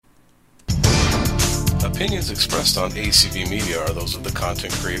opinions expressed on ACB Media are those of the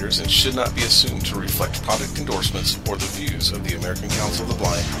content creators and should not be assumed to reflect product endorsements or the views of the American Council of the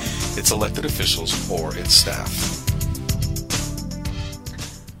Blind, its elected officials, or its staff.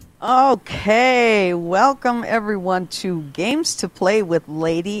 Okay, welcome everyone to Games to Play with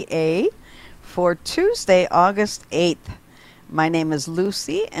Lady A for Tuesday, August 8th. My name is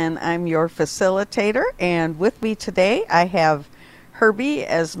Lucy and I'm your facilitator, and with me today I have Herbie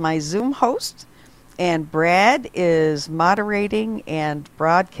as my Zoom host, and Brad is moderating and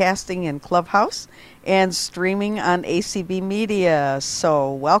broadcasting in Clubhouse and streaming on ACB Media.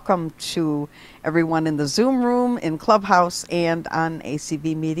 So welcome to everyone in the Zoom room, in Clubhouse, and on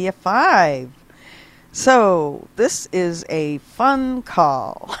ACB Media 5. So this is a fun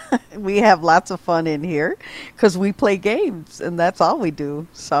call. We have lots of fun in here because we play games, and that's all we do.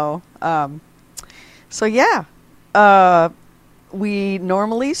 So, we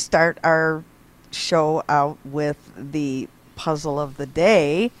normally start our show out with the puzzle of the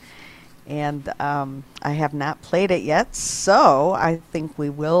day, and I have not played it yet, so I think we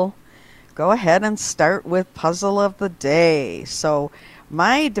will go ahead and start with puzzle of the day. So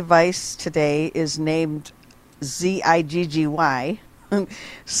my device today is named Ziggy.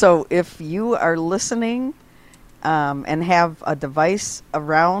 So if you are listening and have a device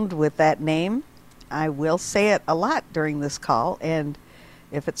around with that name, I will say it a lot during this call, and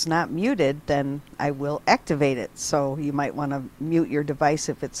if it's not muted, then I will activate it. So you might want to mute your device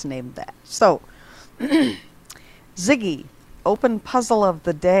if it's named that. So, Ziggy, open puzzle of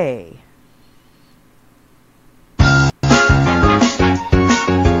the day.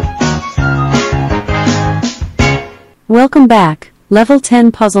 Welcome back, Level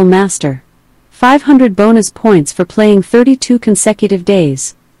 10 Puzzle Master. 500 bonus points for playing 32 consecutive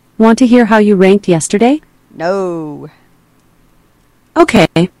days. Want to hear how you ranked yesterday? No.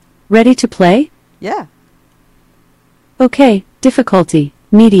 Okay. Ready to play? Yeah. Okay, difficulty,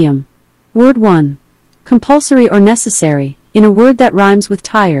 medium. Word 1. Compulsory or necessary, in a word that rhymes with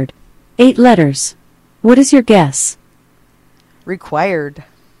tired. 8 letters. What is your guess? Required.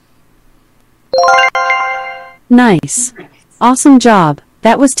 Nice. Awesome job.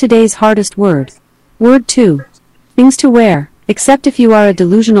 That was today's hardest word. Word 2. Things to wear, except if you are a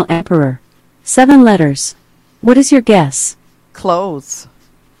delusional emperor. 7 letters. What is your guess? Clothes.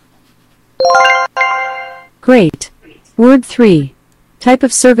 Great. Word 3. Type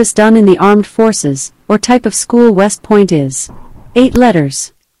of service done in the armed forces, or type of school West Point is. 8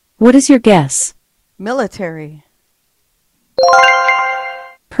 letters. What is your guess? Military.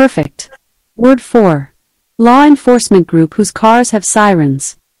 Perfect. Word 4. Law enforcement group whose cars have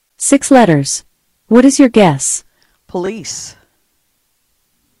sirens. 6 letters. What is your guess? Police.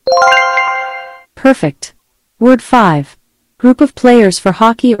 Perfect. Word 5. Group of players for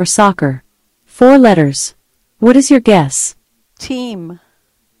hockey or soccer. 4 letters. What is your guess? Team.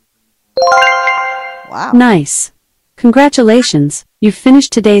 Wow. Nice. Congratulations, you've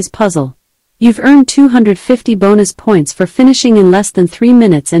finished today's puzzle. You've earned 250 bonus points for finishing in less than 3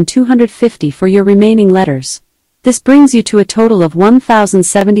 minutes and 250 for your remaining letters. This brings you to a total of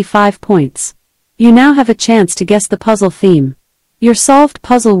 1,075 points. You now have a chance to guess the puzzle theme. Your solved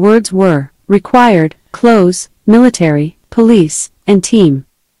puzzle words were required, clothes, military, police, and team.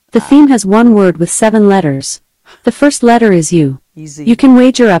 The theme has one word with 7 letters. The first letter is U. Easy. You can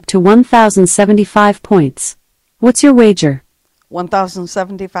wager up to 1,075 points. What's your wager?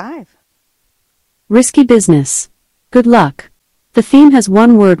 1,075. Risky business. Good luck. The theme has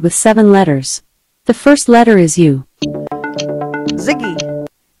one word with 7 letters. The first letter is U. Ziggy.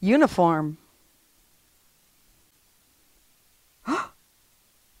 Uniform.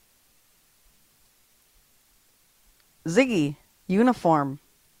 Ziggy. Uniform.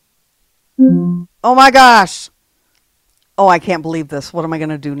 Oh my gosh. Oh, I can't believe this. What am I going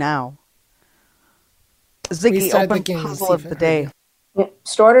to do now? Ziggy, open puzzle of the day. Yeah,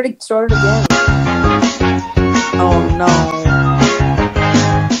 start it again. Oh no.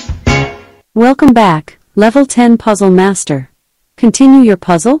 Welcome back, Level 10 Puzzle Master. Continue your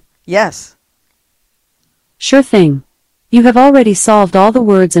puzzle? Yes. Sure thing. You have already solved all the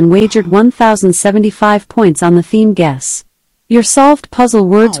words and wagered 1,075 points on the theme guess. Your solved puzzle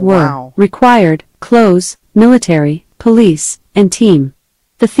words were required, clothes, military, police, and team.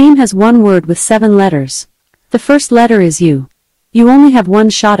 The theme has one word with 7 letters. The first letter is U. You only have one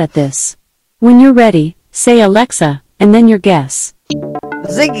shot at this. When you're ready, say Alexa, and then your guess.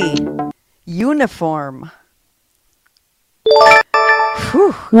 Ziggy. Uniform.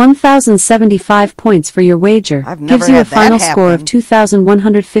 1,075 points for your wager gives you a final score of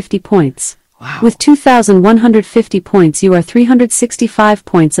 2,150 points. Wow. With 2,150 points you are 365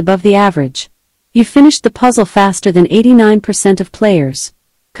 points above the average. You finished the puzzle faster than 89% of players.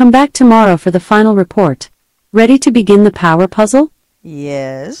 Come back tomorrow for the final report. Ready to begin the power puzzle?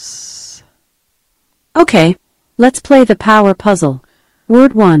 Yes. Okay, let's play the power puzzle.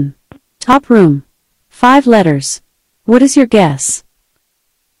 Word 1. Top room. 5 letters. What is your guess?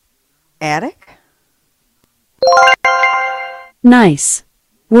 Attic? Nice.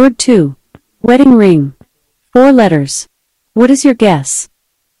 Word 2. Wedding ring. 4 letters. What is your guess?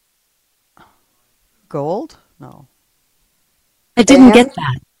 Gold? No. I didn't Band? get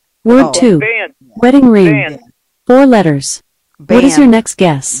that. Word Oh. 2. Band. Wedding ring. Band. 4 letters. What is your next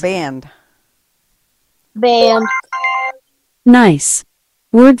guess? Band. Band. Nice.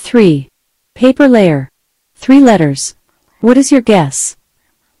 Word 3. Paper layer. 3 letters. What is your guess?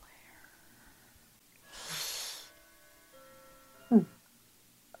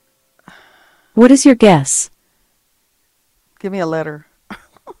 What is your guess? Give me a letter.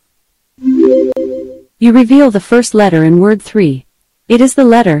 You reveal the first letter in word 3. It is the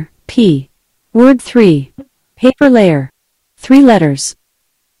letter P. Word 3. Paper layer. 3 letters.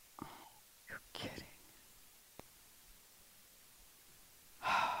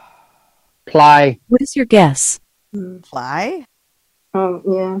 Ply. What is your guess? Fly?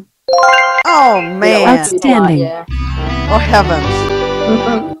 Yeah. Oh, man. Outstanding. Yeah. Oh,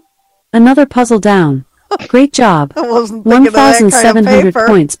 heavens. Another puzzle down. Great job. I wasn't thinking of that kind of 1,700 paper.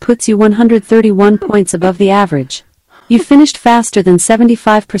 points puts you 131 points above the average. You finished faster than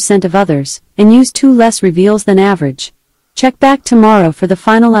 75% of others, and used 2 less reveals than average. Check back tomorrow for the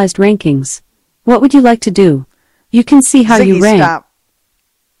finalized rankings. What would you like to do? You can see how you Ziggy, rank. stop.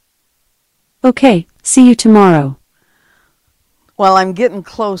 Okay, see you tomorrow. Well, I'm getting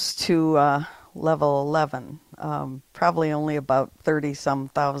close to level 11. Probably only about 30-some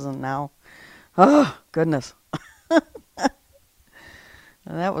thousand now. Oh, goodness.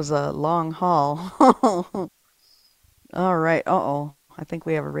 That was a long haul. All right. Uh-oh. I think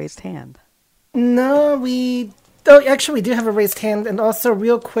we have a raised hand. No, we... Oh, actually, we do have a raised hand. And also,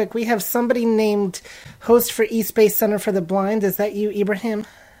 real quick, we have somebody named host for East Bay Center for the Blind. Is that you, Ibrahim?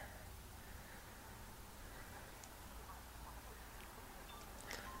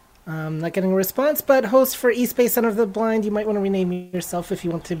 Not getting a response, but host for East Bay Center for the Blind, you might want to rename yourself if you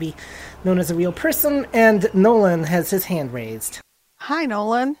want to be known as a real person. And Nolan has his hand raised. Hi,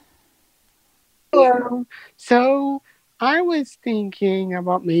 Nolan. Hello. So I was thinking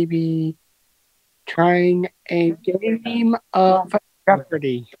about maybe trying a game of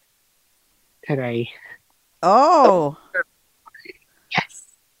Jeopardy today. Oh, Yes.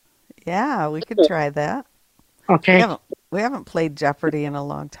 yeah, we could try that. Okay. We haven't played Jeopardy in a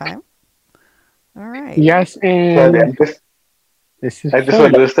long time. All right. Yes, and this is I just fun.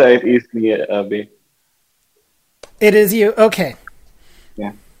 want to say it is me, Abby. It is you. Okay.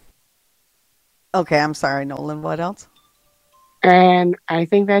 Okay, I'm sorry, Nolan. What else? And I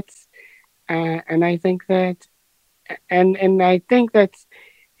think that's and I think that that's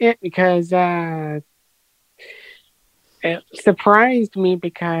it because it surprised me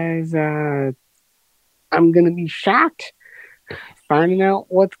because I'm gonna be shocked finding out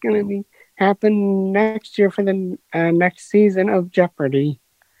what's gonna be happen next year for the next season of Jeopardy.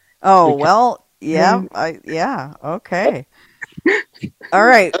 Oh, Because- well, yeah, yeah, okay. All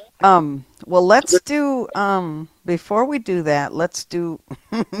right. Well, let's do before we do that, let's do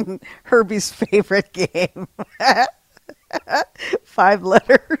Herbie's favorite game. 5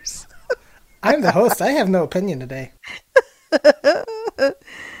 letters. I'm the host. I have no opinion today.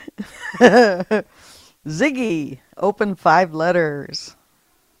 Ziggy, open 5 letters.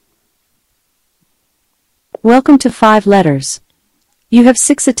 Welcome to 5 letters. You have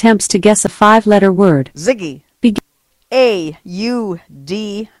 6 attempts to guess a 5-letter word. Ziggy. Begin. A-U-D-I-O.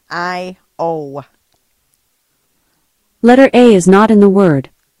 Letter A is not in the word.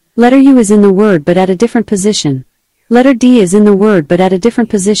 Letter U is in the word but at a different position. Letter D is in the word but at a different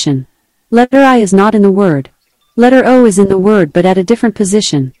position. Letter I is not in the word. Letter O is in the word but at a different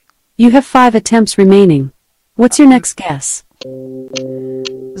position. You have 5 attempts remaining. What's your next guess?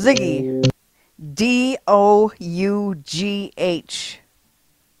 Ziggy. D-O-U-G-H.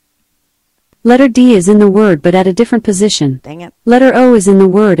 Letter D is in the word but at a different position. Dang it. Letter O is in the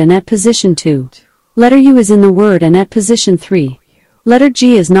word and at position 2. Letter U is in the word and at position 3. Letter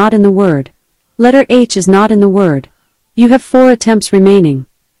G is not in the word. Letter H is not in the word. You have 4 attempts remaining.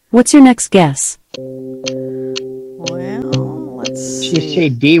 What's your next guess? Well, let's Did you see. say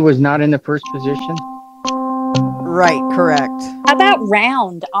D was not in the first position? Right, correct. How about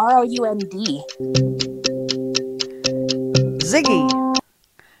round? R-O-U-N-D. Ziggy.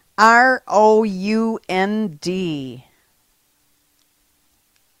 R-O-U-N-D.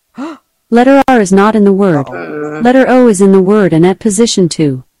 Letter R is not in the word. Letter O is in the word and at position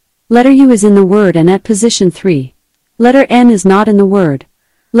 2. Letter U is in the word and at position 3. Letter N is not in the word.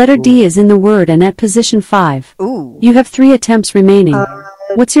 Letter D is in the word and at position 5. Ooh. You have 3 attempts remaining.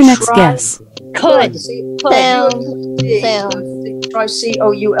 What's your next try- guess? Could. Try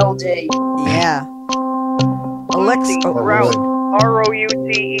COULD. Yeah. Alexa. Route.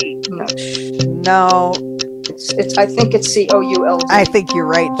 R-O-U-T-E. No, It's. I think it's COULD. I think you're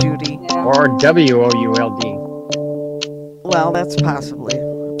right, Judy. Yeah. Or WOULD. Well, that's possibly.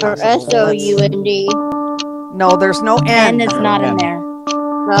 Or possible. SOUND. No, there's no N. N is not in there.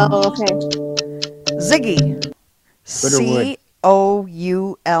 Oh, okay. Ziggy. Good or would?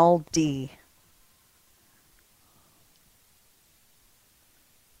 COULD.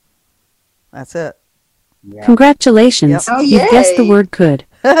 That's it. Congratulations. Yep. Oh, You've guessed the yay. word could.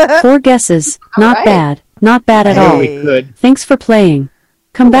 4 guesses. Not right. bad. Not bad at Hey. all. We could. Thanks for playing.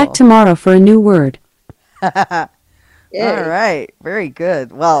 Come back Cool. tomorrow for a new word. All Yeah. right. Very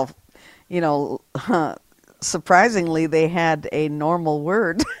good. Well, surprisingly, they had a normal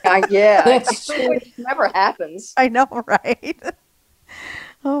word. Yeah. That's Which never happens. I know, right?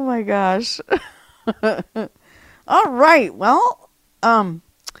 Oh my gosh. All right. Well,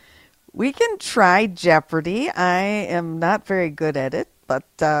 we can try Jeopardy. I am not very good at it, but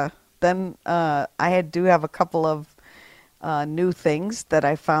then do have a couple of new things that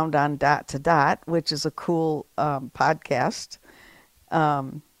I found on Dot to Dot, which is a cool podcast.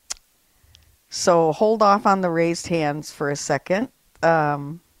 So hold off on the raised hands for a second.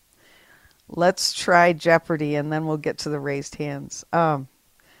 Let's try Jeopardy, and then we'll get to the raised hands.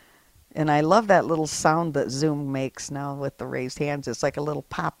 And I love that little sound that Zoom makes now with the raised hands. It's like a little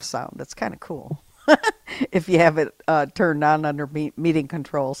pop sound. That's kind of cool if you have it turned on under meeting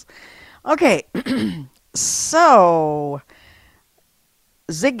controls. Okay, so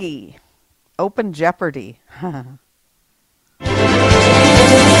Ziggy, open Jeopardy.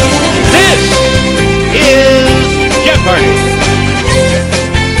 This is Jeopardy!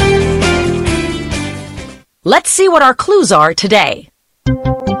 Let's see what our clues are today.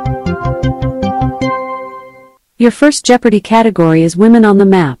 Your first Jeopardy category is Women on the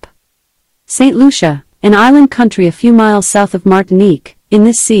Map. St. Lucia, an island country a few miles south of Martinique, in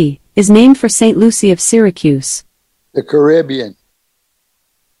this sea, is named for St. Lucy of Syracuse. The Caribbean.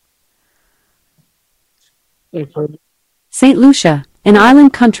 St. Lucia, an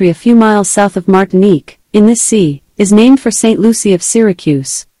island country a few miles south of Martinique, in this sea, is named for St. Lucy of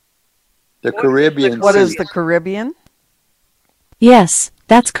Syracuse. The Caribbean. What is the Caribbean? Yes,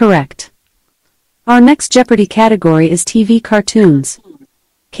 that's correct. Our next Jeopardy category is TV cartoons.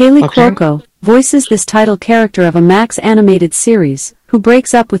 Kaylee Cuoco voices this title character of a Max animated series, who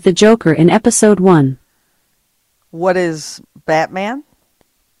breaks up with the Joker in episode 1. What is Batman?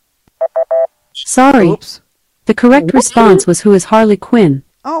 Sorry. Oops. The correct response was who is Harley Quinn.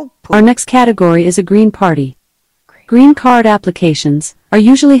 Oh, Our next category is a green party. Green card applications are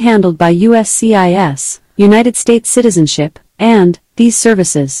usually handled by USCIS, United States Citizenship, and these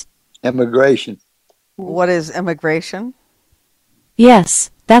services. Immigration. What is immigration? Yes,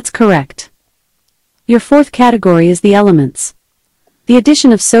 that's correct. Your fourth category is the elements. The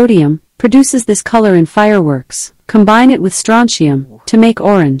addition of sodium produces this color in fireworks. Combine it with strontium to make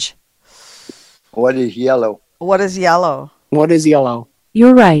orange. What is yellow? What is yellow? What is yellow?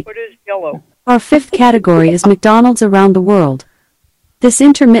 You're right. What is yellow? Our fifth category is McDonald's around the world. This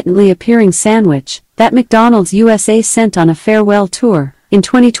intermittently appearing sandwich that McDonald's USA sent on a farewell tour in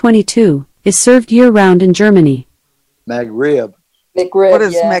 2022 is served year-round in Germany. McRib. McRib. What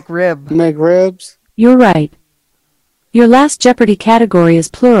is yeah. McRib? McRibs. You're right. Your last Jeopardy category is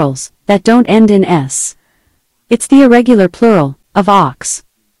plurals that don't end in S. It's the irregular plural of ox.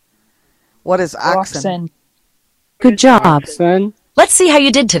 What is oxen? Good job. Son. Let's see how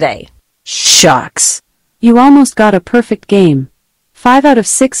you did today. Shucks. You almost got a perfect game. 5 out of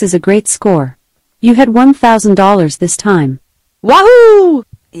 6 is a great score. You had $1,000 this time. Wahoo!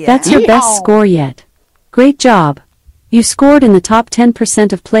 Yeah. That's your best score yet. Great job. You scored in the top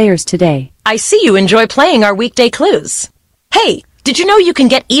 10% of players today. I see you enjoy playing our weekday clues. Hey, did you know you can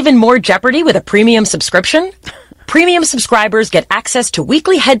get even more Jeopardy with a premium subscription? Premium subscribers get access to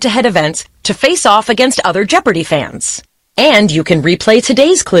weekly head-to-head events to face off against other Jeopardy fans. And you can replay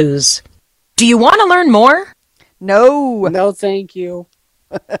today's clues. Do you want to learn more? No. No, thank you.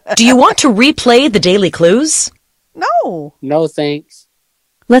 Do you want to replay the daily clues? No. No, thanks.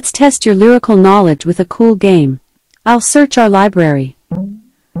 Let's test your lyrical knowledge with a cool game. I'll search our library.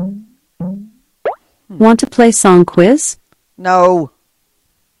 Want to play song quiz? No.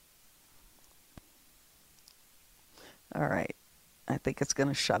 All right. I think it's going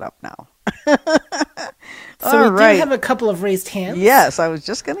to shut up now. So All we right. do have a couple of raised hands. Yes, I was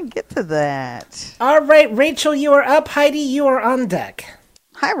just going to get to that. All right, Rachel, you are up. Heidi, you are on deck.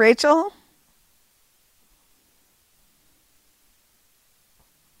 Hi, Rachel.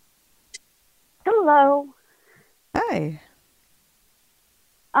 Hello. Hi.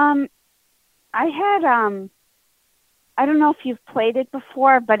 I had I don't know if you've played it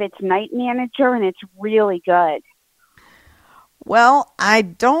before, but it's Night Manager and it's really good. Well, I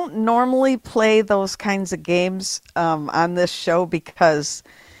don't normally play those kinds of games on this show because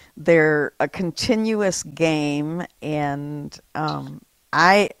they're a continuous game, and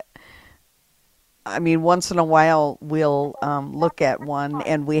I mean, once in a while we'll look at one,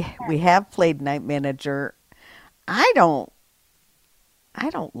 and we have played Night Manager. I don't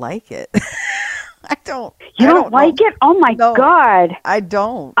like it. You don't like it? Oh my God! I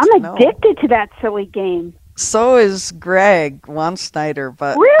don't. I'm addicted to that silly game. So is Greg Snyder,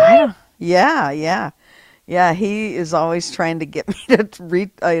 but really, yeah. He is always trying to get me to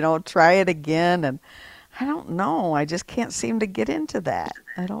try it again, and I don't know. I just can't seem to get into that.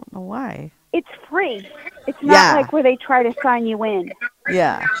 I don't know why. It's free. It's not like where they try to sign you in.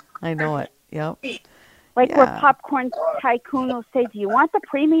 Yeah, I know it. Yep. Like where Popcorn Tycoon will say, "Do you want the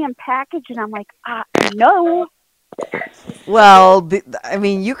premium package?" And I'm like, no. Well, I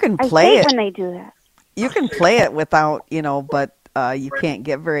mean, you can play it when they do that. You can play it without, but you can't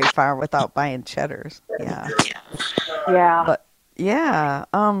get very far without buying cheddars. Yeah. Yeah. But yeah,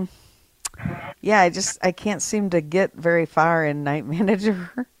 I can't seem to get very far in Night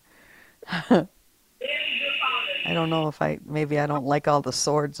Manager. I don't know if maybe I don't like all the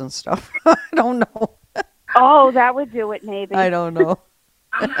swords and stuff. I don't know. Oh, that would do it, maybe. I don't know.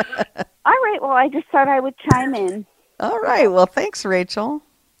 All right. Well, I just thought I would chime in. All right. Well, thanks, Rachel.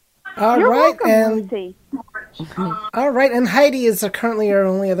 You're welcome, Lucy. All right, and Heidi is currently our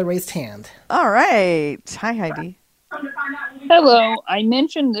only other raised hand. All right. Hi, Heidi. Hello. I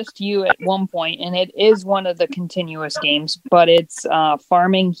mentioned this to you at one point, and it is one of the continuous games, but it's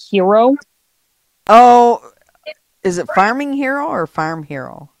Farming Hero. Oh, is it Farming Hero or Farm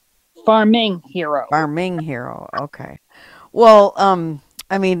Hero? Farming Hero. Farming Hero. Okay. Well,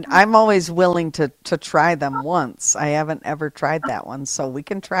 I mean, I'm always willing to try them once. I haven't ever tried that one, so we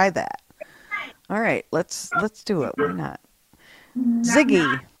can try that. All right, let's do it. Why not?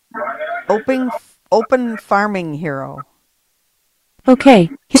 Ziggy, open Farming Hero. Okay,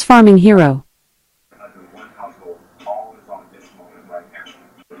 here's Farming Hero.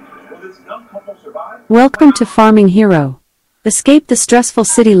 Welcome to Farming Hero. Escape the stressful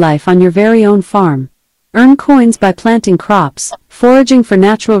city life on your very own farm. Earn coins by planting crops, foraging for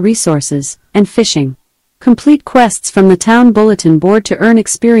natural resources, and fishing. Complete quests from the town bulletin board to earn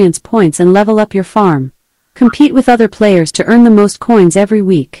experience points and level up your farm. Compete with other players to earn the most coins every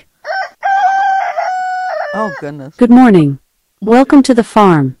week. Oh, goodness. Good morning. Welcome to the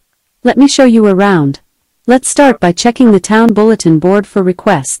farm. Let me show you around. Let's start by checking the town bulletin board for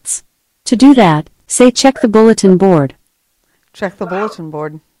requests. To do that, say check the bulletin board. Check the bulletin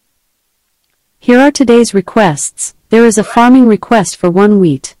board. Here are today's requests. There is a farming request for 1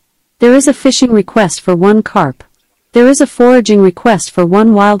 wheat. There is a fishing request for 1 carp. There is a foraging request for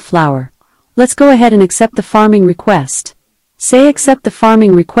 1 wildflower. Let's go ahead and accept the farming request. Say accept the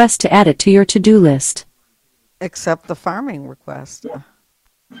farming request to add it to your to-do list. Accept the farming request.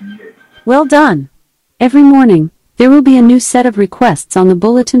 Well done. Every morning, there will be a new set of requests on the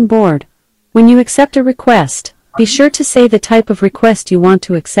bulletin board. When you accept a request, be sure to say the type of request you want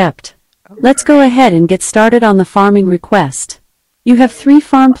to accept. Let's go ahead and get started on the farming request. You have 3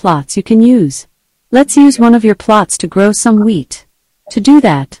 farm plots you can use. Let's use one of your plots to grow some wheat. To do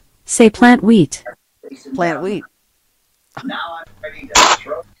that, say plant wheat. Plant wheat.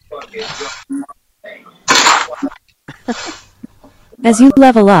 As you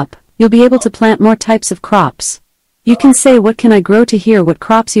level up, you'll be able to plant more types of crops. You can say what can I grow to hear what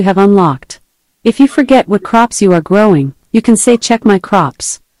crops you have unlocked. If you forget what crops you are growing, you can say check my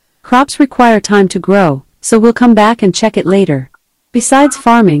crops. Crops require time to grow, so we'll come back and check it later. Besides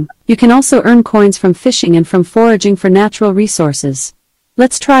farming, you can also earn coins from fishing and from foraging for natural resources.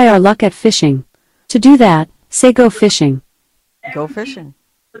 Let's try our luck at fishing. To do that, say go fishing. Go fishing.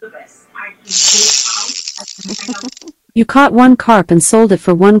 You caught 1 carp and sold it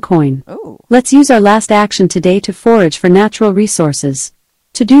for 1 coin. Ooh. Let's use our last action today to forage for natural resources.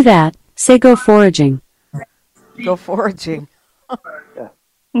 To do that, say go foraging. Go foraging.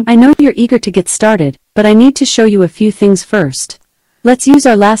 I know you're eager to get started, but I need to show you a few things first. Let's use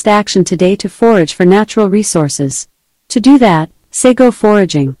our last action today to forage for natural resources. To do that, say go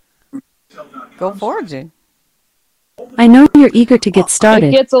foraging. Go foraging. I know you're eager to get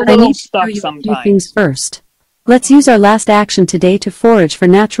started, It gets a but I little need to show stuck you a few sometimes. things first. Let's use our last action today to forage for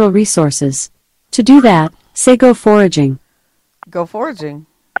natural resources. To do that, say go foraging. Go foraging.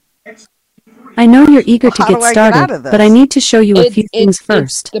 I know you're eager to How get do I get out started, of this? but I need to show you a It's- few it's- things it's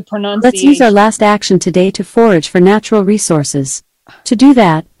first. the Let's use our pronunciation. last action today to forage for natural resources. To do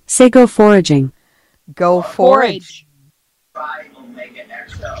that, say go foraging. Go forage.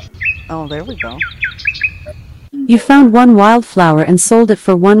 Oh, there we go. You found one wildflower and sold it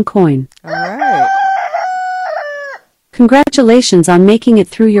for 1 coin. All right. Congratulations on making it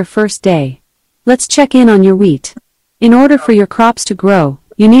through your first day. Let's check in on your wheat. In order for your crops to grow,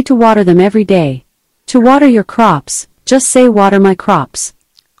 you need to water them every day. To water your crops, just say water my crops.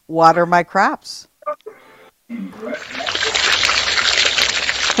 Water my crops.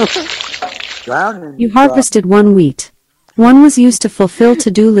 Drowning. You harvested 1 wheat. 1 was used to fulfill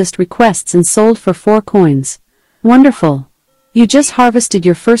to-do list requests and sold for 4 coins. Wonderful. You just harvested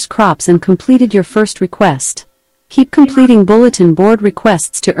your first crops and completed your first request. Keep completing bulletin board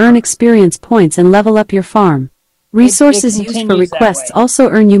requests to earn experience points and level up your farm. Resources used for continues that requests way. also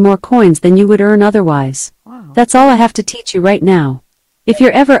earn you more coins than you would earn otherwise. That's all I have to teach you right now. If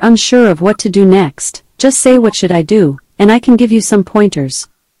you're ever unsure of what to do next, just say what should I do, and I can give you some pointers.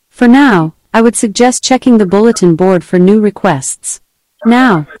 For now, I would suggest checking the bulletin board for new requests.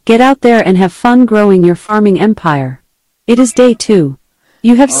 Now, get out there and have fun growing your farming empire. It is day 2.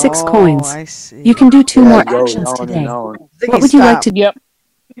 You have 6 coins. I see. You can do 2 Yeah, more it goes actions on today. and on. What would you like to do? Yep.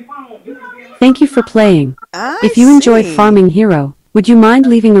 Thank you for playing. I If you enjoyed see. Farming Hero, would you mind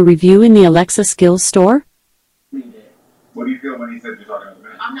leaving a review in the Alexa Skills Store? What do you feel when he said you're talking about the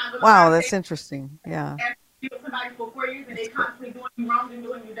man? Wow, that's interesting. Yeah.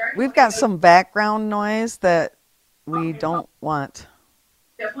 We've got some background noise that we don't want.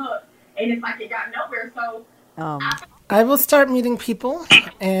 And it's like it got nowhere, so I will start meeting people,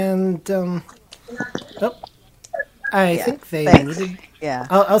 and I think they thanks. muted. Yeah.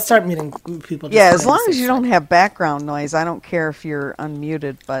 I'll start meeting people. just Yeah, as for long the as you sake don't of have background noise. I don't care if you're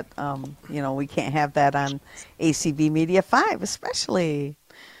unmuted, but we can't have that on ACB Media 5 especially.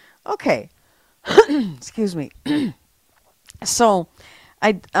 Okay. Excuse me. So,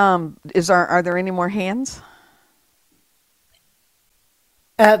 are there any more hands?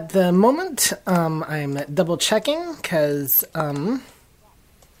 At the moment, I'm double checking because have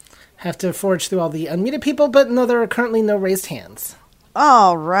to forge through all the unmuted people, but no, there are currently no raised hands.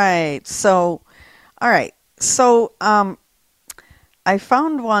 All right. So, I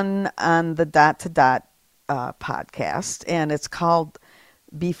found one on the Dot to Dot podcast, and it's called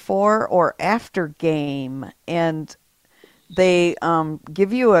Before or After Game, and they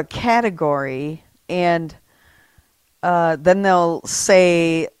give you a category, and then they'll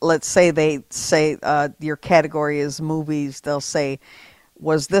say, let's say they say your category is movies. They'll say,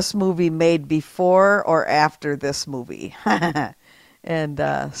 was this movie made before or after this movie? And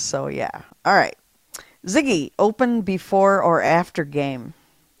so, yeah. All right. Ziggy, open before or after game.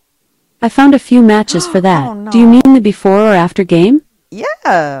 I found a few matches for that. Oh, no. Do you mean the before or after game?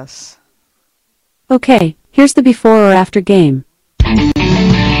 Yes. Okay, here's the before or after game.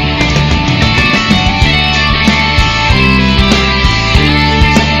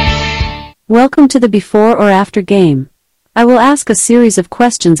 Welcome to the before or after game. I will ask a series of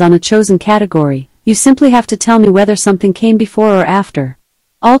questions on a chosen category. You simply have to tell me whether something came before or after.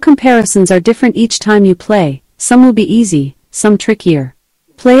 All comparisons are different each time you play. Some will be easy, some trickier.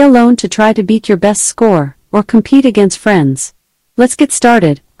 Play alone to try to beat your best score, or compete against friends. Let's get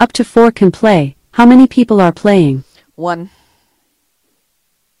started. Up to 4 can play. How many people are playing? 1.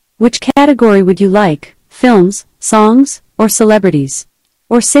 Which category would you like? Films, songs, or celebrities?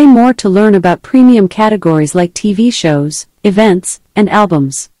 Or say more to learn about premium categories like TV shows, events, and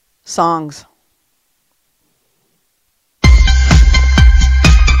albums. Songs.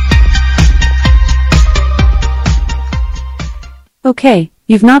 Okay,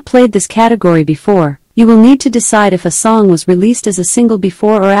 you've not played this category before. You will need to decide if a song was released as a single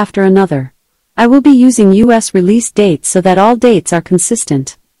before or after another. I will be using US release dates so that all dates are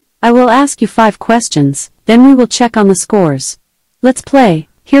consistent. I will ask you 5 questions, then we will check on the scores. Let's play.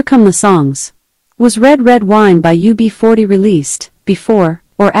 Here come the songs. Was Red Red Wine by UB40 released before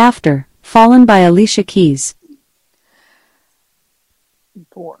or after Fallen by Alicia Keys?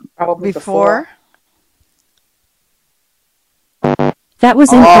 Probably Before. That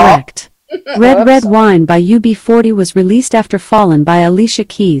was incorrect. Red Red Wine by UB40 was released after Fallen by Alicia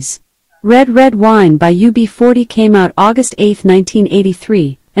Keys. Red Red Wine by UB40 came out August 8,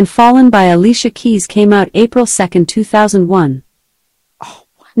 1983, and Fallen by Alicia Keys came out April 2, 2001.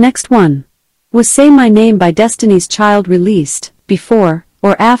 Next one. Was Say My Name by Destiny's Child released before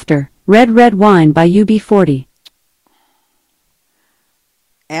or after Red Red Wine by UB40?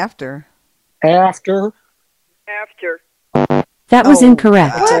 After. After. That was Oh,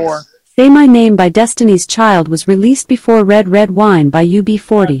 incorrect. Before. Say My Name by Destiny's Child was released before Red Red Wine by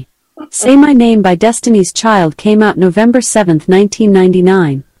UB40. Say My Name by Destiny's Child came out November 7,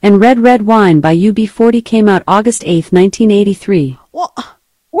 1999, and Red Red Wine by UB40 came out August 8, 1983. What?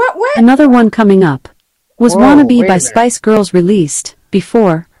 Another one coming up. Was Whoa, Wannabe wait a by minute. Spice Girls released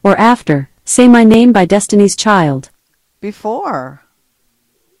before or after Say My Name by Destiny's Child? Before.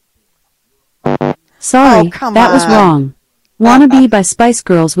 Sorry, Oh, come that was on. wrong. Wannabe by Spice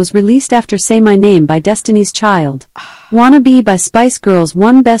Girls was released after Say My Name by Destiny's Child. Wannabe by Spice Girls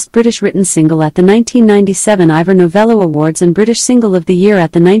won Best British Written Single at the 1997 Ivor Novello Awards and British Single of the Year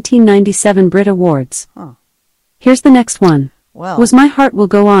at the 1997 Brit Awards. Huh. Here's the next one. Well. Was My Heart Will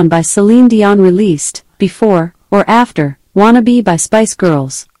Go On by Celine Dion released before or after Wannabe by Spice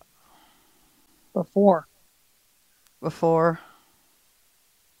Girls? Before. Before.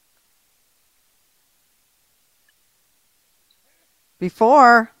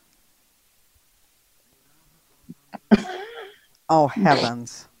 Before. Oh,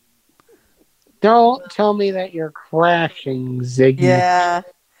 heavens. Don't tell me that you're crashing, Ziggy. Yeah,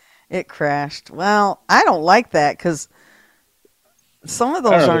 it crashed. Well, I don't like that because some of I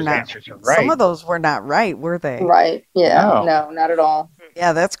don't those know are those not. answers are right. Some of those were not right, were they? Right. Yeah. No. No, not at all.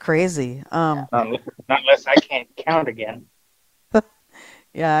 Yeah, that's crazy. Not unless I can't count again.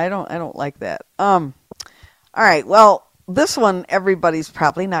 Yeah, I don't like that. All right. Well, this one everybody's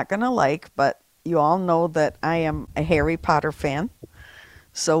probably not going to like, but you all know that I am a Harry Potter fan.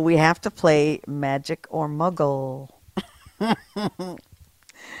 So we have to play Magic or Muggle.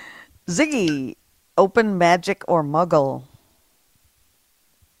 Ziggy, open Magic or Muggle.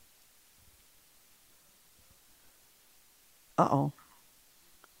 Uh-oh.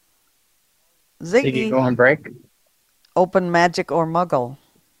 Ziggy, go on break. Open Magic or Muggle.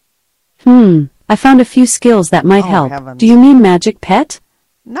 I found a few skills that might Oh, help. heavens. Do you mean Magic Pet?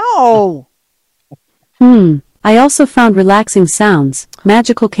 No. I also found relaxing sounds,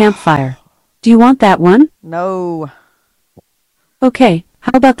 Magical Campfire. Do you want that one? No. Okay,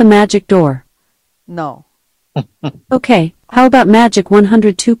 how about the Magic Door? No. Okay, how about Magic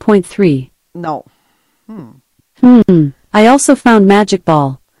 102.3? No. I also found Magic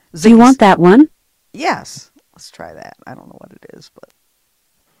Ball. Do you want that one? Yes. Let's try that. I don't know what it is, but.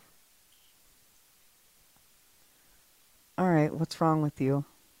 All right, what's wrong with you?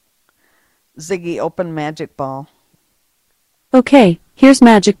 Ziggy, open Magic Ball. Okay, here's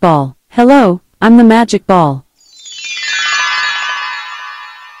Magic Ball. Hello, I'm the Magic Ball.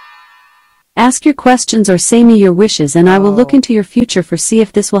 Ask your questions or say me your wishes and I will look into your future for see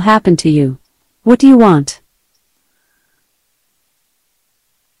if this will happen to you. What do you want?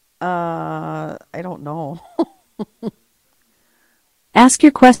 I don't know. Ask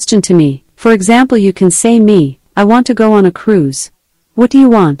your question to me. For example, you can say me, I want to go on a cruise. What do you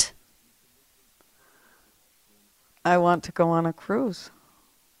want? I want to go on a cruise.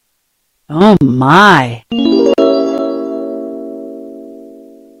 Oh my.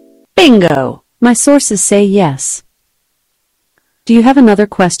 Bingo! My sources say yes. Do you have another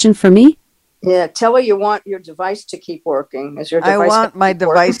question for me? Yeah. Tell her you want your device to keep working. Is your I device want my keep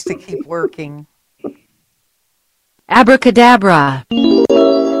device to working? keep working. Abracadabra.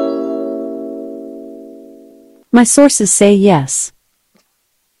 My sources say yes.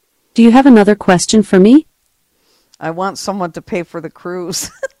 Do you have another question for me? I want someone to pay for the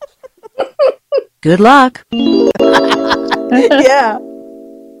cruise. Good luck. Yeah.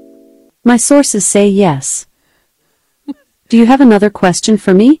 My sources say yes. Do you have another question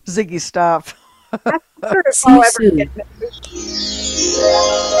for me? Ziggy, stop. See you soon.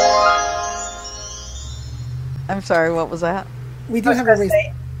 I'm sorry, what was that? We do I was have a gonna race.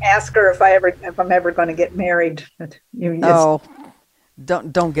 say, ask her if I'm ever going to get married. No.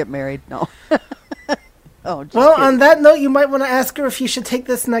 Don't get married. No. Oh, just Well, kidding. on that note, you might want to ask her if you should take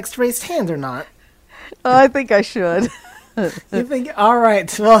this next raised hand or not. Oh, I think I should. You think? All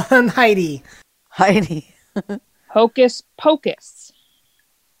right. Well, then, Heidi. Heidi. Hocus Pocus.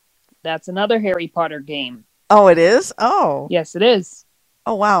 That's another Harry Potter game. Oh, it is? Oh. Yes, it is.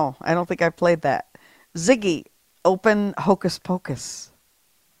 Oh, wow. I don't think I played that. Ziggy, open Hocus Pocus.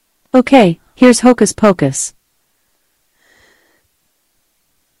 Okay, here's Hocus Pocus.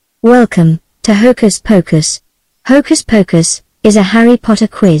 Welcome to Hocus Pocus. Hocus Pocus is a Harry Potter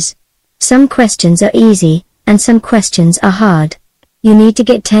quiz. Some questions are easy, and some questions are hard. You need to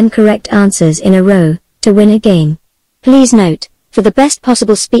get 10 correct answers in a row to win a game. Please note, for the best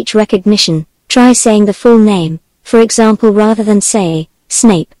possible speech recognition, Try saying the full name. For example, rather than say,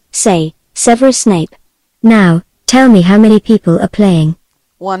 Snape, say, Severus Snape. Now, tell me how many people are playing.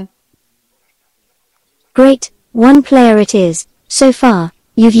 1. Great, 1 player it is. So far,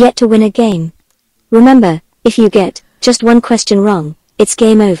 you've yet to win a game. Remember, if you get just 1 question wrong, it's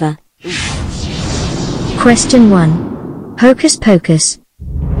game over. Question 1. Hocus Pocus.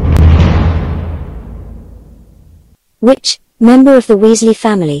 Which member of the Weasley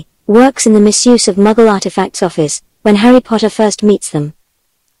family works in the misuse of Muggle artifacts office when Harry Potter first meets them?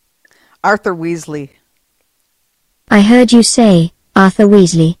 Arthur Weasley. I heard you say, Arthur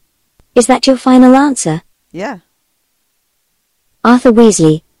Weasley. Is that your final answer? Yeah. Arthur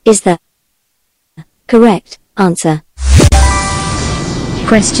Weasley is the correct answer.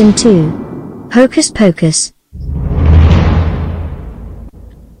 Question 2. Hocus Pocus.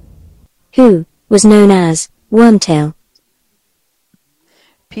 Who was known as Wormtail?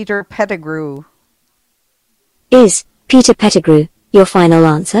 Peter Pettigrew. Is Peter Pettigrew your final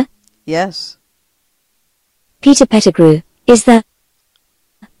answer? Yes. Peter Pettigrew is the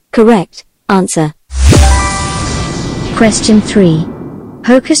correct answer. Question 3.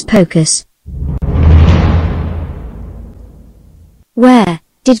 Hocus Pocus. Where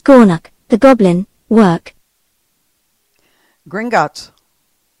did Gornuk, the goblin, work? Gringotts.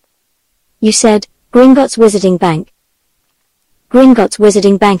 You said Gringotts Wizarding Bank. Gringotts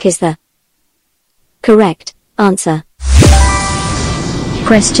Wizarding Bank is the correct answer.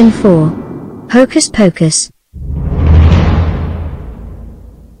 Question 4. Hocus Pocus.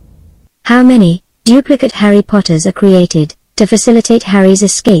 How many duplicate Harry Potters are created to facilitate Harry's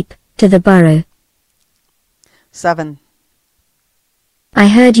escape to the Burrow? 7. I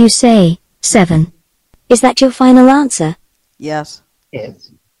heard you say 7. Is that your final answer? Yes.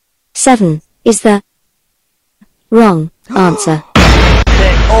 Yes. 7 is the wrong answer.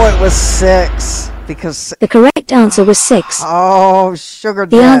 Oh, it was 6. Because the correct answer was 6. Oh, sugar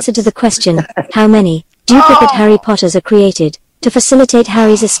The answer to the question, how many duplicate Harry Potters are created to facilitate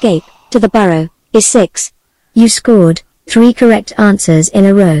Harry's escape to the Burrow, is 6. You scored 3 correct answers in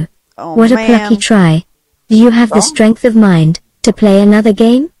a row. Oh, what a man. plucky try. Do you have the strength of mind to play another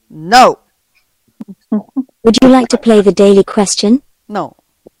game? No. Would you like to play the daily question? No.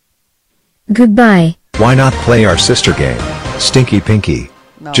 Goodbye. Why not play our sister game, Stinky Pinky?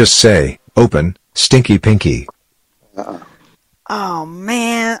 No. Just say, open, Stinky Pinky. Oh,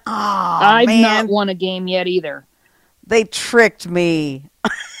 man. Oh, I've man. not won a game yet either. They tricked me.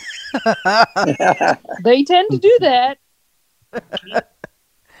 They tend to do that.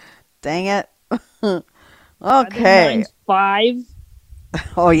 Dang it. I think Okay. mine's 5.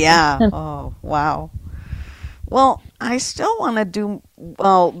 Oh, yeah. Oh, wow. Well, I still want to do,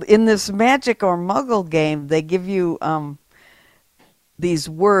 well, in this Magic or Muggle game, they give you these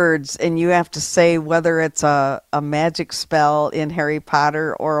words, and you have to say whether it's a magic spell in Harry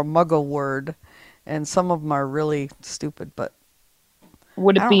Potter or a Muggle word. And some of them are really stupid, but...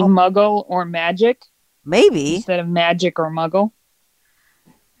 Would I it don't be know. Muggle or Magic Maybe. instead of Magic or Muggle?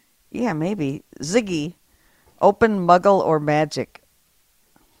 Yeah, maybe. Ziggy, open Muggle or Magic.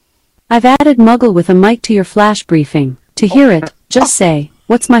 I've added Muggle with a mic to your flash briefing. To hear it, just say,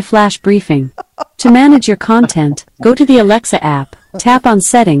 "What's my flash briefing?" To manage your content, go to the Alexa app, tap on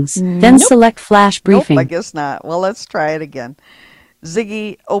Settings, then select Flash Briefing. Nope, I guess not. Well, let's try it again.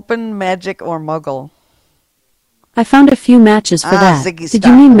 Ziggy, open Magic or Muggle. I found a few matches for that. Ziggy, Did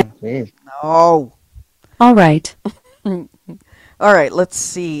stop. you mean No. All right. All right, let's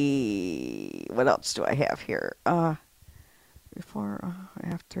see. What else do I have here? Before,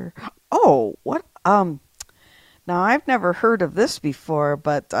 after. Oh, what? Now I've never heard of this before,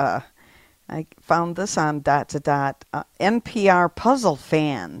 but I found this on NPR Puzzle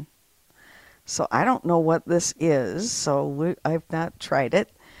Fan. So I don't know what this is, so I've not tried it.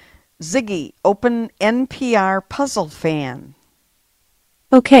 Ziggy, open NPR Puzzle Fan.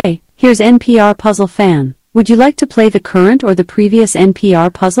 Okay, here's NPR Puzzle Fan. Would you like to play the current or the previous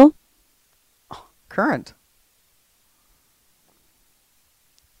NPR puzzle? Current.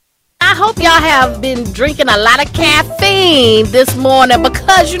 I hope y'all have been drinking a lot of caffeine this morning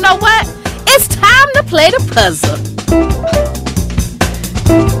because you know what? It's time to play the puzzle.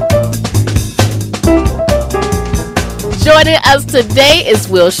 Joining us today is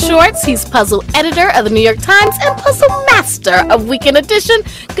Will Shorts. He's puzzle editor of the New York Times and puzzle master of Weekend Edition.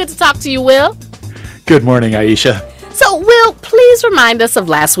 Good to talk to you, Will. Good morning, Aisha. So, Will, please remind us of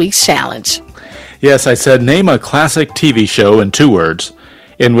last week's challenge. Yes, I said name a classic TV show in 2 words,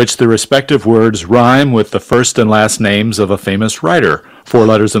 in which the respective words rhyme with the first and last names of a famous writer. 4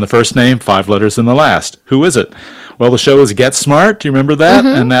 letters in the first name, 5 letters in the last. Who is it? Well, the show is Get Smart. Do you remember that?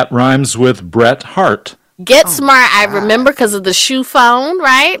 Mhm. And that rhymes with Bret Hart. Get Smart, I remember because of the shoe phone,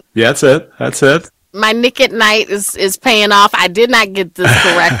 right? Yeah, that's it. That's it. My Nick at Night is paying off. I did not get this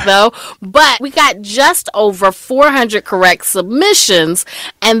correct, though. But we got just over 400 correct submissions.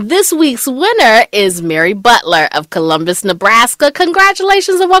 And this week's winner is Mary Butler of Columbus, Nebraska.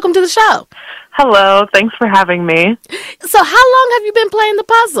 Congratulations and welcome to the show. Hello, thanks for having me. So how long have you been playing the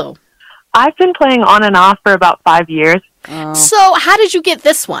puzzle? I've been playing on and off for about 5 years. So how did you get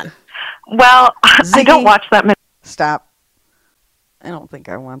this one? Well, I don't watch that many. Stop. I don't think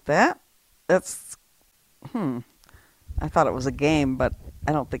I want that. That's, I thought it was a game, but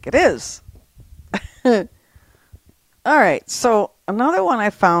I don't think it is. All right, so another one I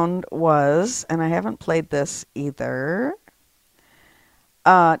found was, and I haven't played this either,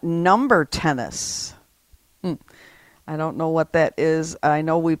 number tennis. I don't know what that is. I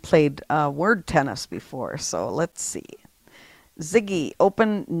know we played word tennis before, so let's see. Ziggy,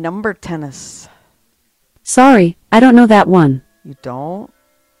 open number tennis. Sorry, I don't know that one. You don't?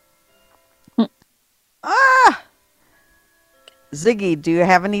 Ziggy, do you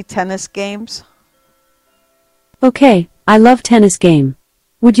have any tennis games? Okay, I love tennis game.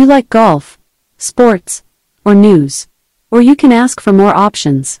 Would you like golf, sports, or news? Or you can ask for more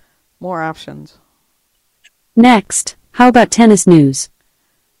options. More options. Next, how about tennis news?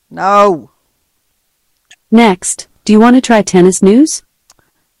 No. Next, do you want to try tennis news?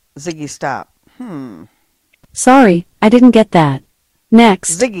 Ziggy, stop. Sorry, I didn't get that.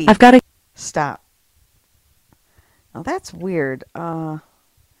 Next, Ziggy, I've got to... Stop. Now that's weird.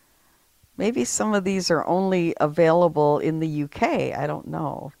 Maybe some of these are only available in the UK. I don't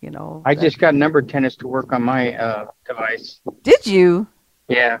know. You know. I just got number tennis to work on my device. Did you?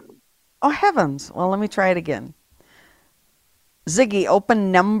 Yeah. Oh heavens! Well, let me try it again. Ziggy,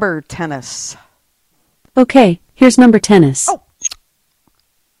 open number tennis. Okay, here's number tennis.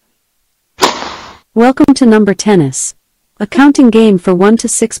 Welcome to number tennis. A counting game for 1 to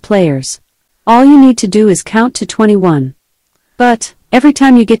 6 players. All you need to do is count to 21. But, every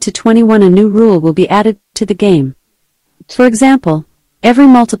time you get to 21 a new rule will be added to the game. For example, every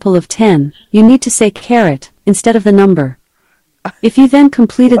multiple of 10, you need to say caret instead of the number. If you then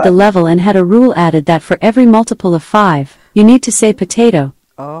completed the level and had a rule added that for every multiple of 5, you need to say potato,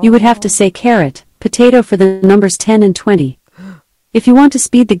 you would have to say caret, potato for the numbers 10 and 20. If you want to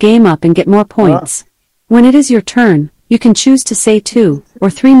speed the game up and get more points, when it is your turn, you can choose to say 2 or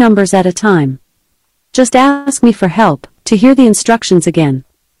 3 numbers at a time. Just ask me for help to hear the instructions again.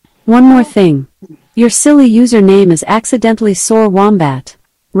 One more thing. Your silly username is accidentally Sore Wombat.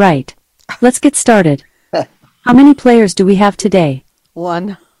 Right. Let's get started. How many players do we have today?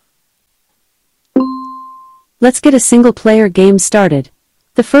 1. Let's get a single player game started.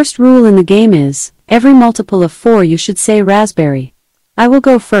 The first rule in the game is, every multiple of 4 you should say raspberry. I will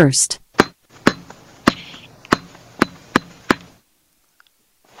go first.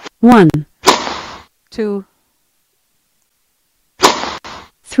 1, 2,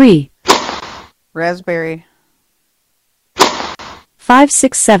 3, raspberry, 5,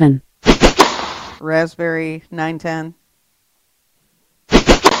 6, 7, raspberry, 9, 10,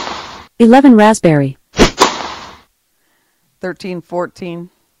 11 raspberry, 13, 14,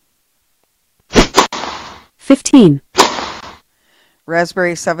 15,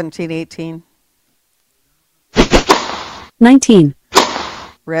 raspberry, 17, 18, 19,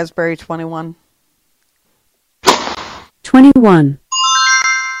 raspberry, 21, 21.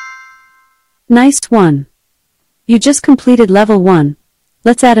 Nice one. You just completed level 1.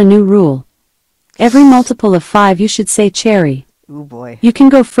 Let's add a new rule. Every multiple of 5 you should say cherry. Ooh boy. You can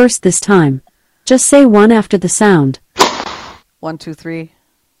go first this time. Just say 1 after the sound. 1, 2, 3,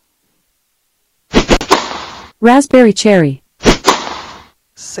 Raspberry cherry.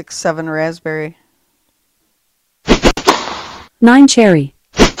 6, 7, raspberry, 9 cherry.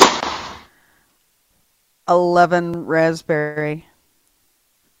 11, raspberry,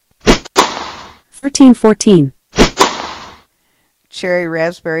 13, 14, cherry,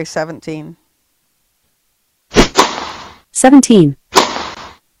 raspberry, 17, 17,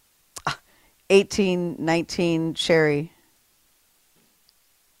 18, 19, cherry.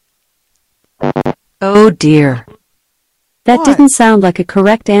 Oh dear. That What? didn't sound like a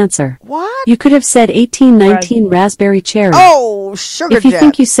correct answer. What? You could have said 18, 19 raspberry cherry. Oh, sugar If you jet.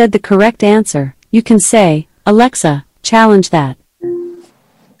 think you said the correct answer, you can say, Alexa, challenge that.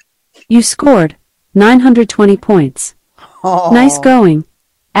 You scored 920 points. Oh. Nice going.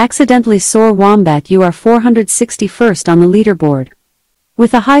 Accidentally Sore Wombat, you are 461st on the leaderboard.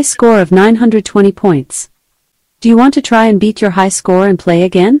 With a high score of 920 points. Do you want to try and beat your high score and play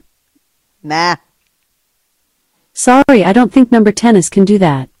again? Nah. Sorry, I don't think number tennis can do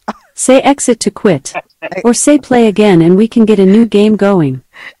that. Say exit to quit. Or say play again and we can get a new game going.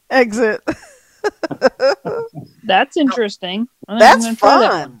 Exit. That's interesting. I'm That's gonna try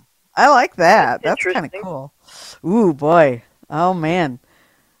that one. fun. I like that. That's kind of cool. Ooh, boy. Oh, man.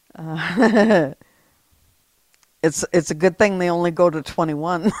 It's a good thing they only go to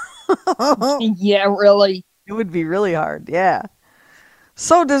 21. Yeah, really. It would be really hard. Yeah.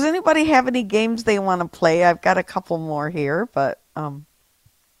 So, does anybody have any games they want to play? I've got a couple more here, but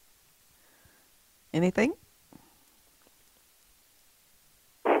anything?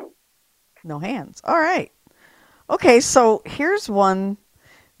 No hands. All right. Okay, so here's one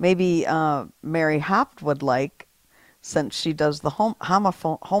maybe Mary Hopt would like, since she does the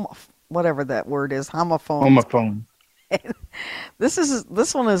homophone, whatever that word is, homophone. Homophone.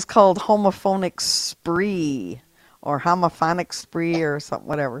 This one is called Homophonic Spree, or Homophonic Spree, or something,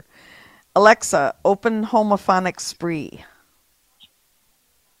 whatever. Alexa, open Homophonic Spree.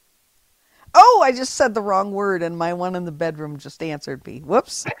 Oh, I just said the wrong word, and my one in the bedroom just answered me.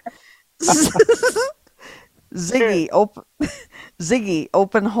 Whoops. Ziggy, open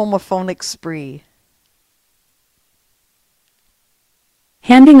Homophonic Spree.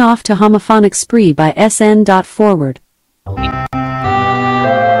 Handing off to Homophonic Spree by SN.Forward.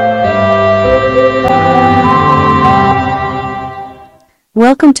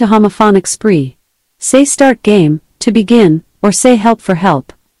 Welcome to Homophonic Spree. Say start game, to begin, or say help for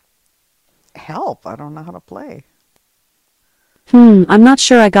help. Help? I don't know how to play. I'm not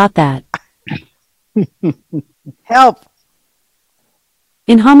sure I got that. Help.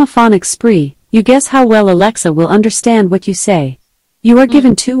 In Homophonic Spree, you guess how well Alexa will understand what you say. You are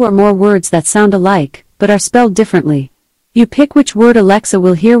given two or more words that sound alike, but are spelled differently. You pick which word Alexa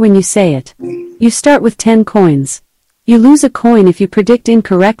will hear when you say it. You start with 10 coins. You lose a coin if you predict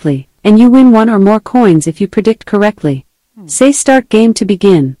incorrectly, and you win one or more coins if you predict correctly. Say start game to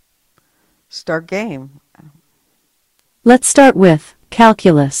begin. Start game. Let's start with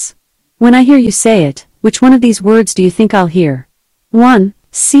calculus. When I hear you say it, which one of these words do you think I'll hear? 1.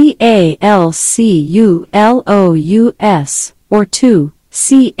 Calculous, or 2.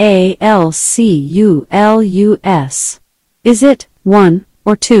 Calculus. Is it 1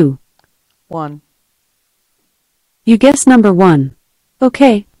 or 2? 1. You guess number 1.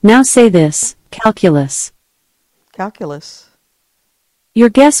 Okay, now say this, calculus. Calculus. Your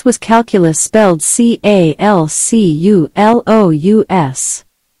guess was calculus spelled Calculous.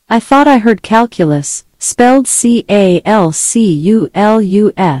 I thought I heard calculus, spelled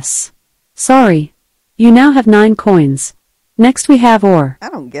Calculus. Sorry. You now have 9 coins. Next we have or. I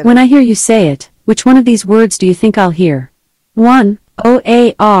don't get When it. I hear you say it, which one of these words do you think I'll hear? 1.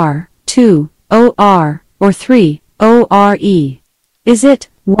 OAR, 2. OR, or 3. ORE. Is it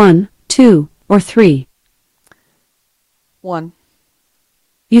 1, 2, or 3? 1.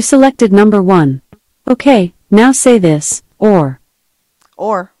 You selected number 1. Okay, now say this, or.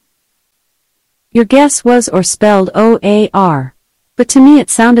 Or. Your guess was or spelled OAR. But to me it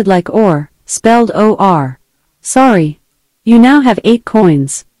sounded like or, spelled OR. Sorry. You now have 8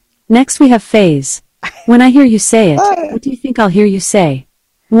 coins. Next we have phase. When I hear you say it, what do you think I'll hear you say?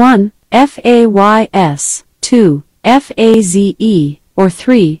 1. FAYS, 2. FAZE, or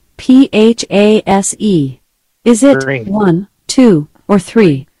 3. PHASE. Is it 3. 1, 2, or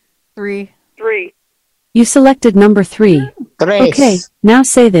 3? 3. 3. You selected number 3. Tres. Okay, now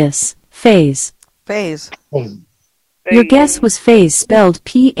say this, phase. Phase. Your guess was phase spelled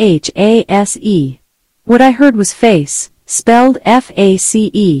PHASE. What I heard was face, spelled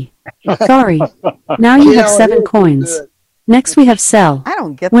FACE. Sorry. Now you have 7 coins. Next we have cell. I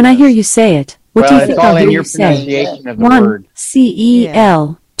don't get When I this. hear you say it, what do you Well, think it's all I'll hear in you your say? pronunciation of the 1. word.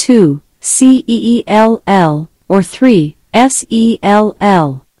 CEL, 2. CEELL, or 3.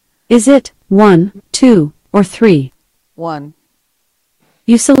 SELL. Is it 1, 2, or 3? 1.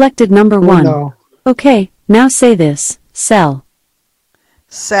 You selected number 1. no. Okay, now say this, cell.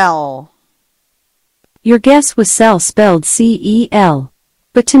 Cell. Your guess was cell spelled CEL.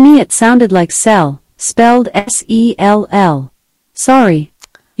 But to me it sounded like cell, spelled SELL. Sorry.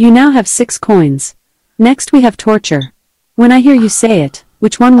 You now have 6 coins. Next we have torture. When I hear you say it,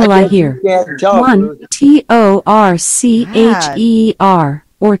 which one will I hear? 1. TORCHER,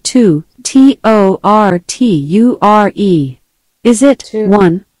 or 2. TORTURE. Is it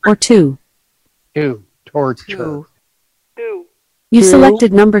 1 or 2? 2. Torture. 2. 2. You 2.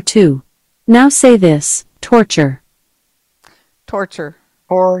 selected number 2. Now say this, torture. Torture.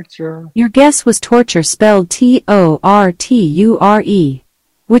 Torture. Your guess was torture spelled TORTURE,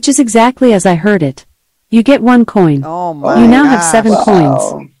 which is exactly as I heard it. You get 1 coin. Oh my You now have gosh. 7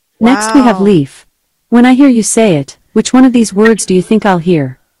 coins. Next we have Wow. leaf. When I hear you say it, which one of these words do you think I'll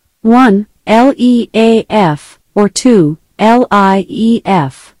hear? 1. L-E-A-F or 2.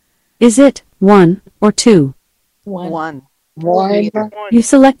 L-I-E-F. Is it 1 or 2? One. You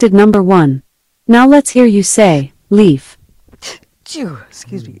selected number 1. Now let's hear you say, leaf. Phew,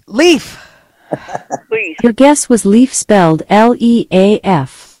 excuse me. Leaf. Please. Your guess was leaf spelled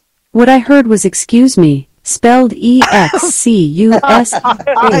L-E-A-F. What I heard was excuse me, spelled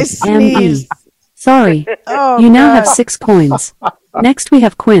E-X-C-U-S-E-A-M-E. sneezed. Sorry. Oh, You now have God. 6 coins. Next we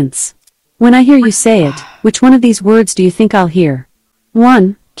have quince. When I hear you say it, which one of these words do you think I'll hear?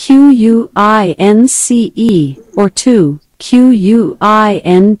 1. Q-U-I-N-C-E or 2. Q-U-I-N-T-S.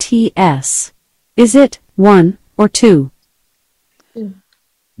 Is it 1 or 2?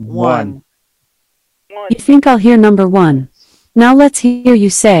 One. You think I'll hear number 1. Now let's hear you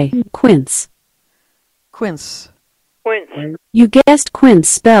say, quince. Quince. Quince. You guessed quince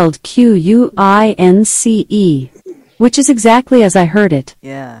spelled Q-U-I-N-C-E, which is exactly as I heard it.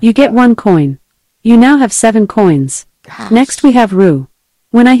 Yeah. You get 1 coin. You now have 7 coins. Next we have rue.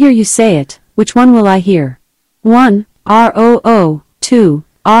 When I hear you say it, which one will I hear? 1. R-O-O, 2.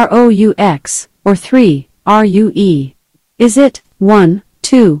 R-O-U-X, or 3. R-U-E. Is it 1,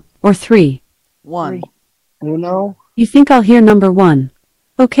 2, or 3? One. Uno. You think I'll hear number 1.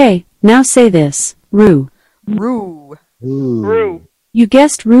 Okay, now say this, rue. Rue. Rue. You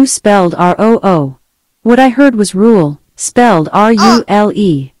guessed rue spelled R-O-O. What I heard was rule, spelled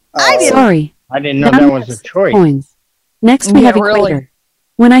R-U-L-E. Sorry. I didn't know Now that you was have a 6 choice. coins. Next we Yeah, have really. equator.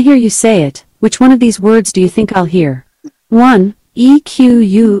 When I hear you say it, which one of these words do you think I'll hear? 1.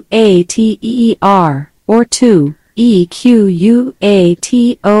 E-Q-U-A-T-E-R or 2.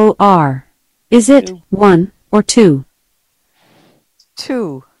 E-Q-U-A-T-O-R. Is it 1 or 2?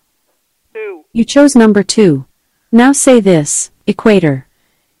 2. Two. You chose number 2. Now say this, equator.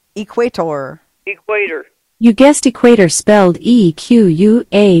 Equator. Equator. You guessed equator spelled E-Q-U-A-T-O-R,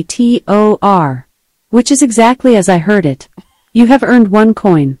 which is exactly as I heard it. You have earned 1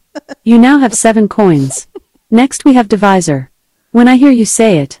 coin. You now have 7 coins. Next we have divisor. When I hear you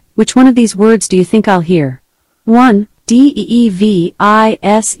say it, which one of these words do you think I'll hear? 1. D-E-E-V-I-S-E-R,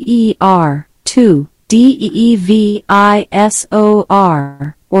 2.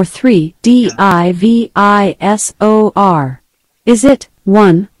 D-E-E-V-I-S-O-R, or 3. D-I-V-I-S-O-R. Is it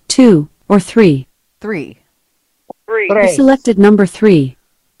 1, 2, or 3? 3. Three. You selected number 3.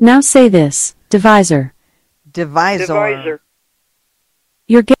 Now say this, divisor. Divisor. Divisor.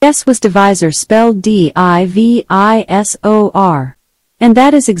 Your guess was divisor spelled D-I-V-I-S-O-R. And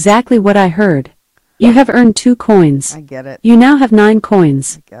that is exactly what I heard. You have earned 2 coins. I get it. You now have 9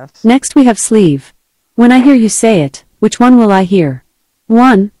 coins. I guess. Next we have sleeve. When I hear you say it, which one will I hear?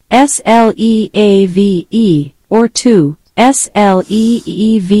 1. S-L-E-A-V-E or 2. S-L-E-E-V-E.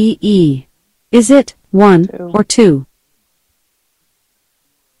 Is it 1 or 2?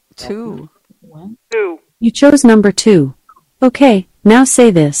 2. Two. You chose number 2. Okay, now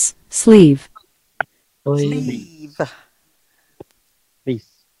say this, sleeve. Sleeve. Please.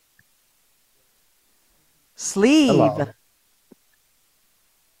 Sleeve. Hello.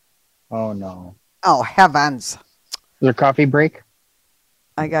 Oh no. Oh, heavens. Is there a coffee break?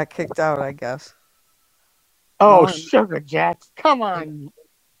 I got kicked out, I guess. Oh, One. sugar jacks. Come on.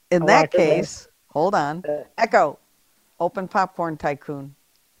 In I that like it. case, hold on. Echo. Open popcorn tycoon.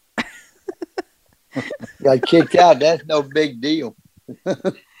 Got kicked out. That's no big deal.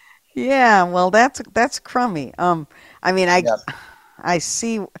 Yeah, well, that's crummy. I mean, I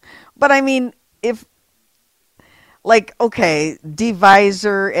see, but I mean, if like okay,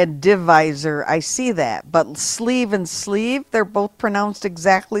 divisor and divisor, I see that, but sleeve and sleeve, they're both pronounced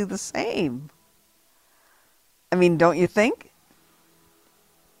exactly the same. I mean, don't you think?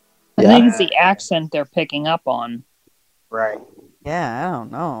 I think it's the accent they're picking up on, Right. Yeah, I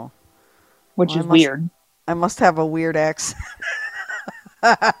don't know. which Well, is weird. I must have a weird accent.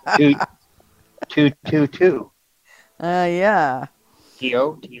 Two. Yeah.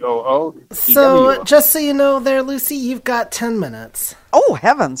 T-O-T-O-O. So, just so you know there, Lucy, you've got 10 minutes. Oh,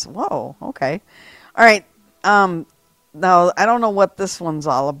 heavens. Whoa. Okay. All right. Now, I don't know what this one's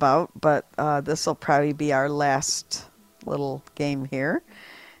all about, but this will probably be our last little game here.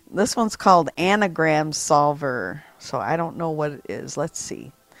 This one's called Anagram Solver. So I don't know what it is. Let's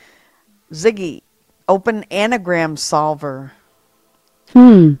see. Ziggy, open Anagram Solver.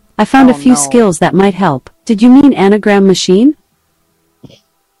 I found a Oh, few no. skills that might help. Did you mean anagram machine?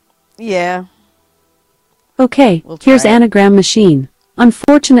 Yeah. Okay, We'll here's try it. anagram machine.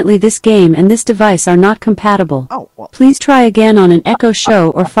 Unfortunately, this game and this device are not compatible. Oh, well. Please try again on an Echo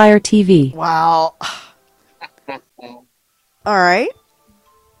Show or Fire TV. Wow. All right.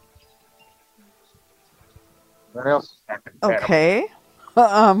 What else? Okay.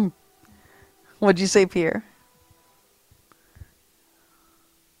 What'd you say, Pierre?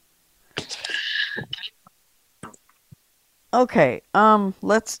 Okay.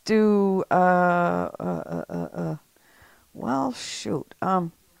 Let's do. Well, shoot.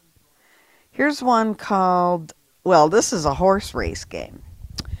 Here's one called. Well, this is a horse race game.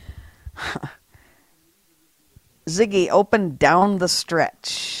 Ziggy, open Down the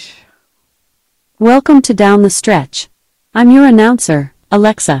Stretch. Welcome to Down the Stretch. I'm your announcer,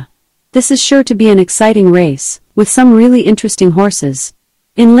 Alexa. This is sure to be an exciting race, with some really interesting horses.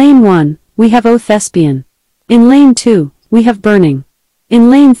 In lane 1, we have O Thespian. In lane 2, we have Burning. In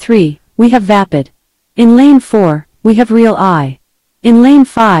lane 3, we have Vapid. In lane 4, we have Real Eye. In lane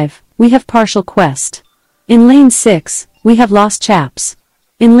 5, we have Partial Quest. In lane 6, we have Lost Chaps.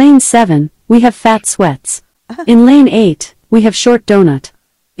 In lane 7, we have Fat Sweats. In lane 8, we have Short Donut.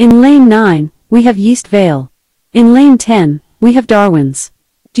 In lane 9, we have Yeast Vale. In lane 10, we have Darwin's.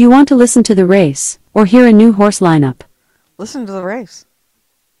 Do you want to listen to the race, or hear a new horse lineup? Listen to the race.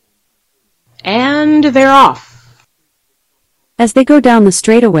 And they're off. As they go down the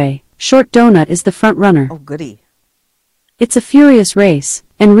straightaway, Short Donut is the front runner. Oh, goody. It's a furious race,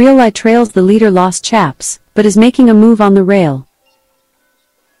 and Real Eye trails the leader Lost Chaps, but is making a move on the rail.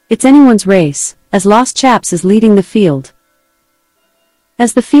 It's anyone's race, as Lost Chaps is leading the field.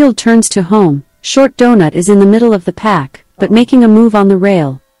 As the field turns to home, Short Donut is in the middle of the pack, but making a move on the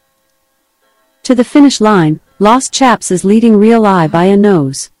rail. To the finish line, Lost Chaps is leading Real Eye by a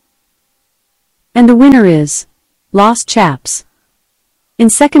nose. And the winner is Lost Chaps. In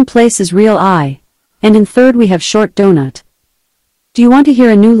second place is Real Eye, and in third we have Short Donut. Do you want to hear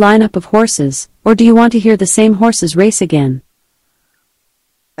a new lineup of horses, or do you want to hear the same horses race again?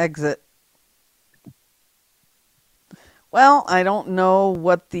 Exit. Well, I don't know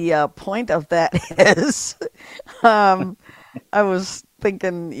what the point of that is. I was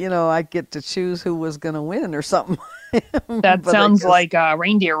thinking, I get to choose who was going to win or something. That sounds like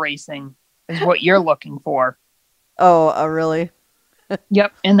reindeer racing is what you're looking for. Oh, really?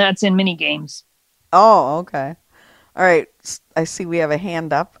 Yep, and that's in mini games. Oh, okay. All right, I see we have a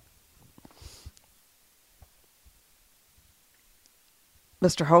hand up.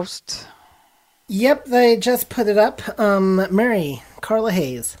 Mr. Host? Yep, they just put it up. Mary, Carla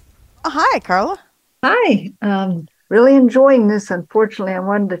Hayes. Oh, hi, Carla. Hi. Really enjoying this. Unfortunately, I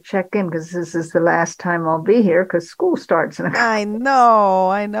wanted to check in because this is the last time I'll be here because school starts. I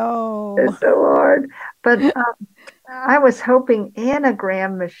know. It's so hard. But I was hoping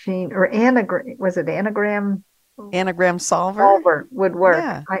anagram machine or anagram? Anagram solver would work.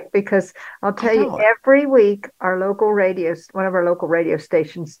 Yeah. Because I'll tell you, every week one of our local radio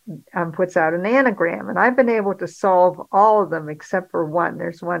stations puts out an anagram, and I've been able to solve all of them except for one.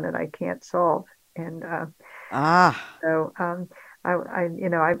 There's one that I can't solve, and so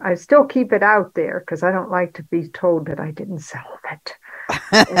I still keep it out there because I don't like to be told that I didn't solve it.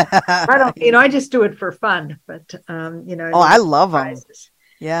 I don't, I just do it for fun. But I love them.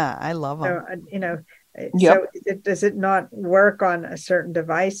 Yeah, I love them. So, does it not work on certain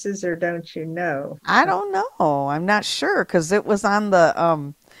devices, or don't you know? I don't know. I'm not sure because it was on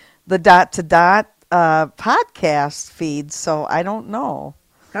the Dot to Dot podcast feed, so I don't know.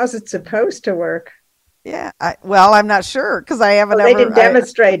 How's it supposed to work? Yeah, I'm not sure because I haven't. They didn't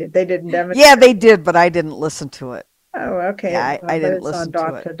demonstrate it. They didn't demonstrate. Yeah, they did, but I didn't listen to it. Oh, okay. Yeah, I didn't listen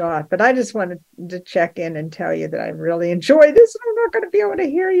on to to dot, but I just wanted to check in and tell you that I really enjoy this. I'm not going to be able to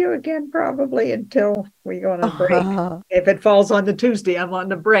hear you again probably until we go on a break. If it falls on the Tuesday, I'm on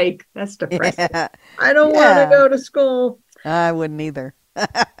the break. That's depressing. Yeah. I don't want to go to school. I wouldn't either.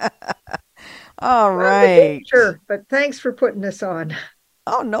 All right. Sure, but thanks for putting this on.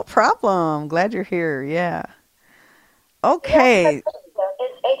 Oh, no problem. Glad you're here. Yeah. Okay. It's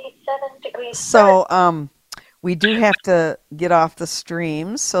 87 degrees. So, we do have to get off the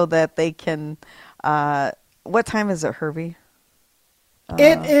stream so that they can. What time is it, Herbie?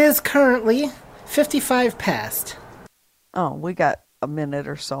 It is currently 55 past. Oh, we got a minute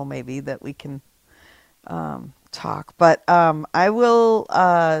or so maybe that we can talk. But I will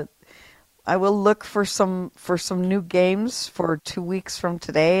look for some new games for 2 weeks from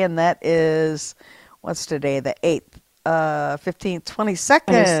today, and that is what's today? The 8th, 15th,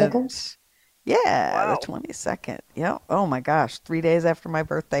 22nd. Yeah, wow. The 22nd. Yeah. Oh my gosh, 3 days after my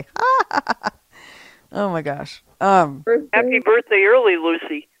birthday. Oh my gosh. Happy birthday early,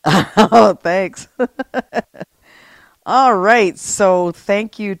 Lucy. Oh, thanks. All right. So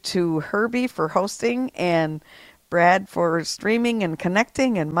thank you to Herbie for hosting and Brad for streaming and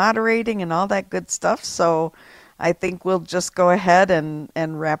connecting and moderating and all that good stuff. So I think we'll just go ahead and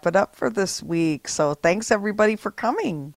wrap it up for this week. So thanks everybody for coming.